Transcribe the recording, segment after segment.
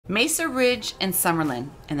Mesa Ridge and Summerlin,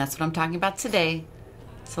 and that's what I'm talking about today.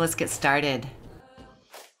 So let's get started.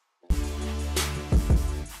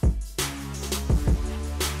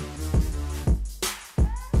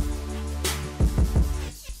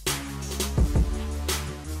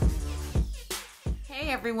 Hey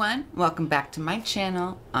everyone, welcome back to my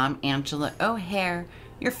channel. I'm Angela O'Hare,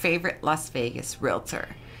 your favorite Las Vegas realtor.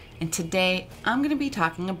 And today I'm going to be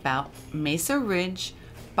talking about Mesa Ridge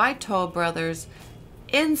by Toll Brothers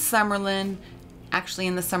in Summerlin, actually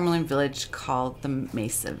in the Summerlin village called the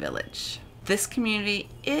Mesa Village. This community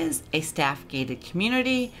is a staff-gated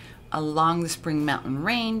community along the Spring Mountain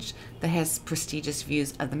Range that has prestigious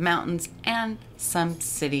views of the mountains and some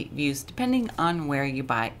city views depending on where you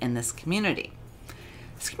buy in this community.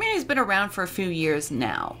 This community has been around for a few years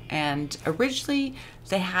now, and originally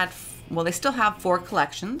they had, well, they still have 4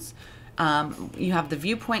 collections. You have the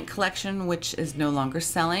Viewpoint collection, which is no longer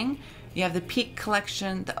selling. You have the Peak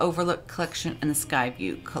collection, the Overlook collection, and the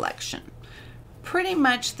Skyview collection. Pretty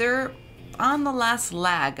much they're on the last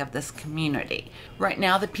lag of this community. Right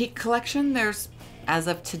now, the Peak collection, there's, as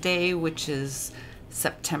of today, which is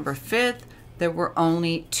September 5th, there were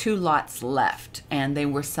only 2 lots left, and they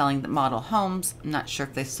were selling the model homes. I'm not sure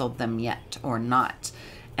if they sold them yet or not.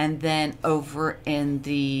 And then over in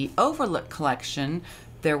the Overlook collection,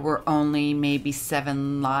 there were only maybe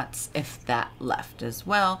 7 lots, if that, left as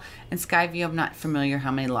well. And Skyview, I'm not familiar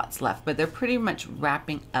how many lots left, but they're pretty much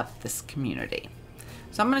wrapping up this community.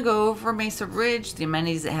 So I'm going to go over Mesa Ridge, the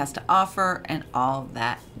amenities it has to offer, and all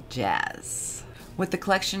that jazz. With the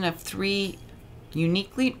collection of 3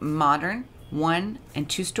 uniquely modern 1- and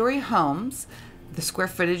 2-story homes, the square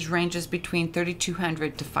footage ranges between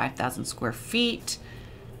 3,200 to 5,000 square feet.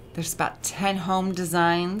 There's about 10 home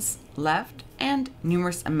designs left and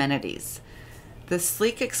numerous amenities. The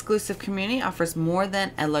sleek, exclusive community offers more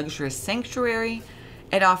than a luxurious sanctuary.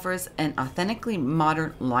 It offers an authentically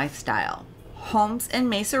modern lifestyle. Homes in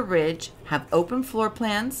Mesa Ridge have open floor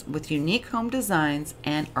plans with unique home designs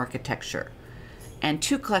and architecture, and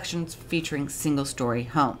 2 collections featuring single-story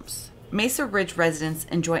homes. Mesa Ridge residents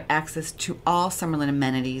enjoy access to all Summerlin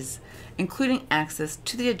amenities, including access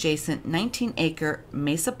to the adjacent 19-acre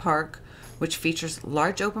Mesa Park, which features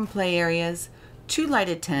large open play areas, 2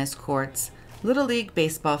 lighted tennis courts, Little League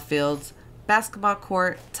baseball fields, basketball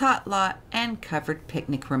court, tot lot, and covered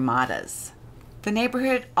picnic ramadas. The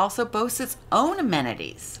neighborhood also boasts its own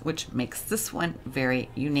amenities, which makes this one very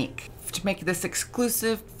unique, to make this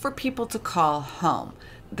exclusive for people to call home.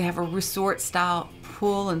 They have a resort-style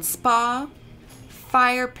pool and spa,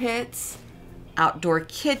 fire pits, outdoor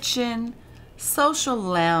kitchen, social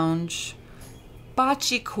lounge,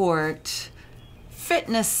 bocce court,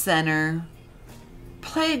 fitness center,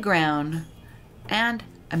 playground, and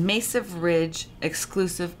a Mesa Ridge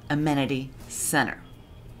exclusive amenity center.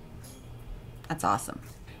 That's awesome.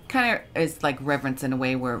 Kind of is like Reverence in a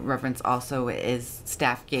way, where Reverence also is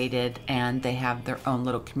staff gated and they have their own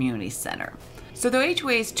little community center. So the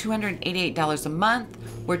HOA is $288 a month,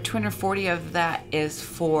 where $240 of that is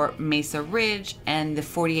for Mesa Ridge and the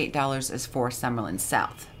 $48 is for Summerlin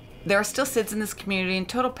South. There are still SIDs in this community, and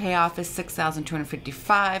total payoff is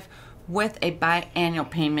 $6,255 with a biannual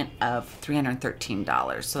payment of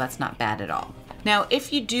 $313, so that's not bad at all. Now,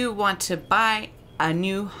 if you do want to buy a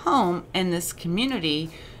new home in this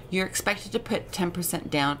community, you're expected to put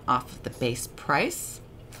 10% down off of the base price,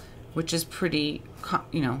 which is pretty,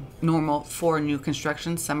 normal for new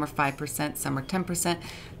construction. Some are 5%, some are 10%,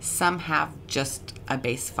 some have just a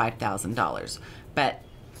base $5,000. But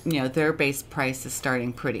their base price is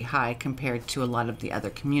starting pretty high compared to a lot of the other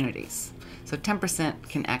communities. So 10%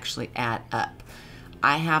 can actually add up.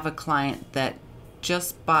 I have a client that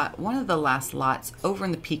just bought one of the last lots over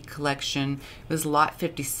in the Peak collection. It was lot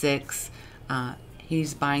 56.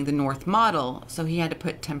 He's buying the North model, so he had to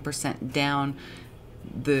put 10% down.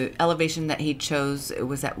 The elevation that he chose, it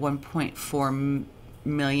was at 1.4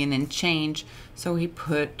 million and change, so he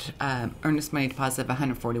put earnest money deposit of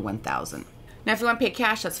 $141,000. Now, if you want to pay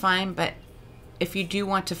cash, that's fine, but if you do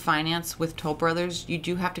want to finance with Toll Brothers, you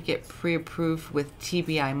do have to get pre-approved with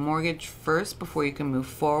TBI Mortgage first before you can move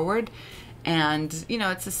forward. And,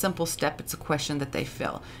 it's a simple step. It's a question that they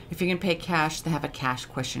fill. If you can pay cash, they have a cash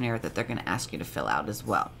questionnaire that they're going to ask you to fill out as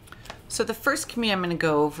well. So the first community I'm going to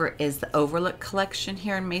go over is the Overlook collection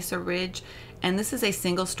here in Mesa Ridge. And this is a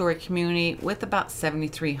single-story community with about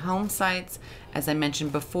 73 home sites. As I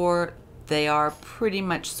mentioned before, they are pretty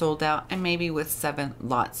much sold out, and maybe with 7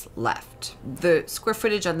 lots left. The square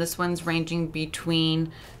footage on this one's ranging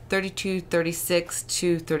between 3236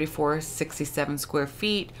 to 3467 square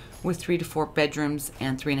feet, with 3 to 4 bedrooms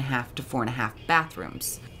and 3.5 to 4.5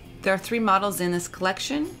 bathrooms. There are 3 models in this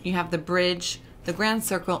collection. You have the bridge, the grand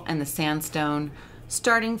circle, and the sandstone,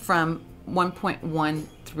 starting from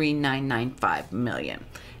 $1.13995 million.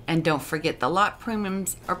 And don't forget, the lot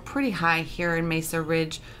premiums are pretty high here in Mesa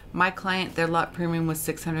Ridge. My client, their lot premium was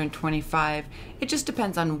 $625. It just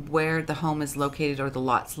depends on where the home is located or the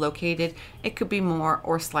lot's located. It could be more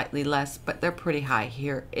or slightly less, but they're pretty high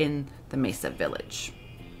here in the Mesa Village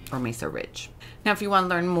or Mesa Ridge. Now, if you want to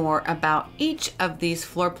learn more about each of these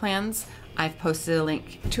floor plans, I've posted a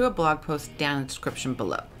link to a blog post down in the description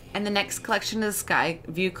below. And the next collection is the Sky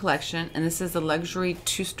View collection, and this is the luxury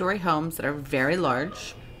 2-story homes that are very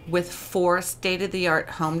large with 4 state-of-the-art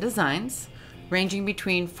home designs ranging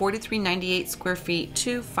between 4,398 square feet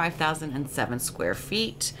to 5,007 square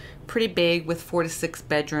feet. Pretty big with 4 to 6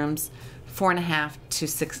 bedrooms, 4.5 to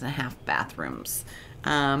 6.5 bathrooms.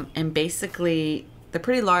 And basically, they're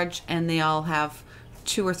pretty large and they all have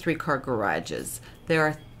 2 or 3 car garages. There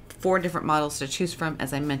are 4 different models to choose from,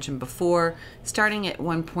 as I mentioned before, starting at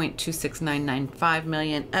 $1.26995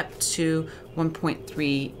 million up to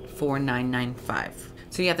 $1.34995.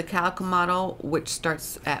 So you have the Calico model, which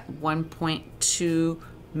starts at 1.2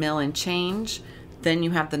 mil and change. Then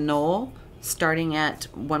you have the Knoll, starting at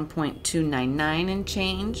 1.299 and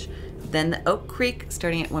change. Then the Oak Creek,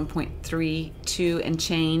 starting at 1.32 and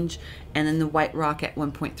change. And then the White Rock at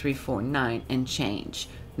 1.349 and change.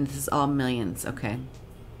 And this is all millions, okay?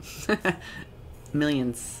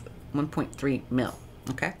 Millions, 1.3 mil,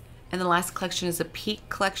 okay? And the last collection is a Peak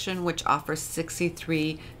collection, which offers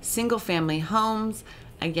 63 single-family homes.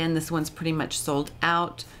 Again, this one's pretty much sold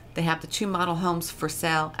out. They have the 2 model homes for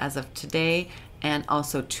sale as of today, and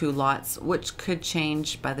also 2 lots, which could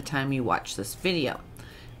change by the time you watch this video.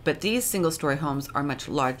 But these single-story homes are much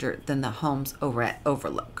larger than the homes over at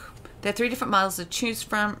Overlook. There are 3 different models to choose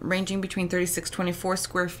from, ranging between 3,624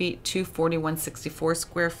 square feet to 4,164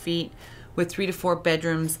 square feet, with 3 to 4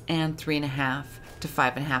 bedrooms and 3.5 to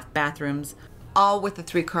 5.5 bathrooms, all with a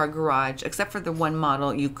 3-car garage. Except for the one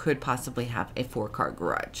model, you could possibly have a 4-car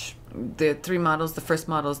garage. The 3 models, the first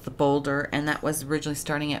model is the Boulder, and that was originally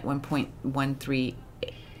starting at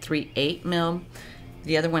 1.1338 mil.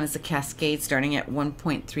 The other one is the Cascade, starting at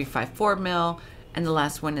 1.354 mil. And the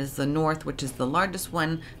last one is the North, which is the largest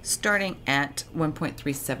one, starting at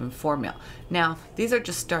 1.374 mil. Now, these are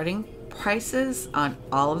just starting prices on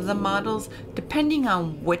all of the models. Depending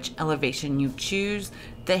on which elevation you choose,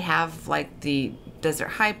 they have like the Desert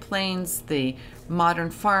High Plains, the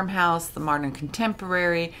Modern Farmhouse, the Modern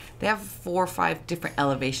Contemporary. They have 4 or 5 different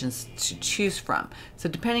elevations to choose from. So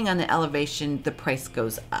depending on the elevation, the price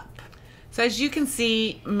goes up. So as you can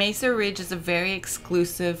see, Mesa Ridge is a very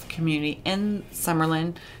exclusive community in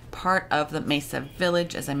Summerlin, part of the Mesa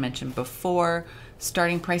Village, as I mentioned before.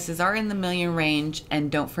 Starting prices are in the million range, and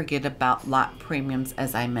don't forget about lot premiums,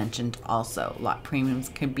 as I mentioned also. Lot premiums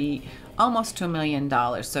can be almost to $1 million,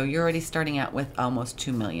 so you're already starting out with almost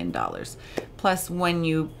 $2 million. Plus, when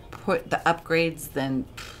you put the upgrades, then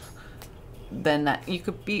that you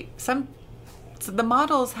could be some. So the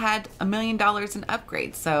models had $1 million in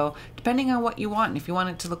upgrades. So depending on what you want, and if you want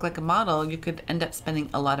it to look like a model, you could end up spending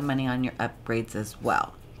a lot of money on your upgrades as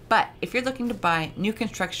well. But if you're looking to buy new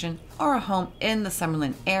construction or a home in the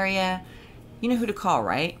Summerlin area, you know who to call,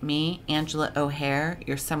 right? Me, Angela O'Hare,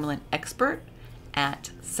 your Summerlin expert, at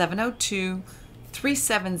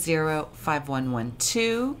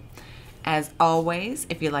 702-370-5112. As always,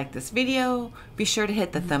 if you like this video, be sure to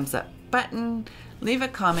hit the thumbs up button, leave a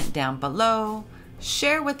comment down below,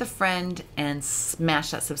 share with a friend, and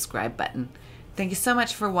smash that subscribe button. Thank you so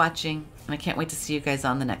much for watching, and I can't wait to see you guys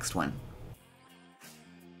on the next one.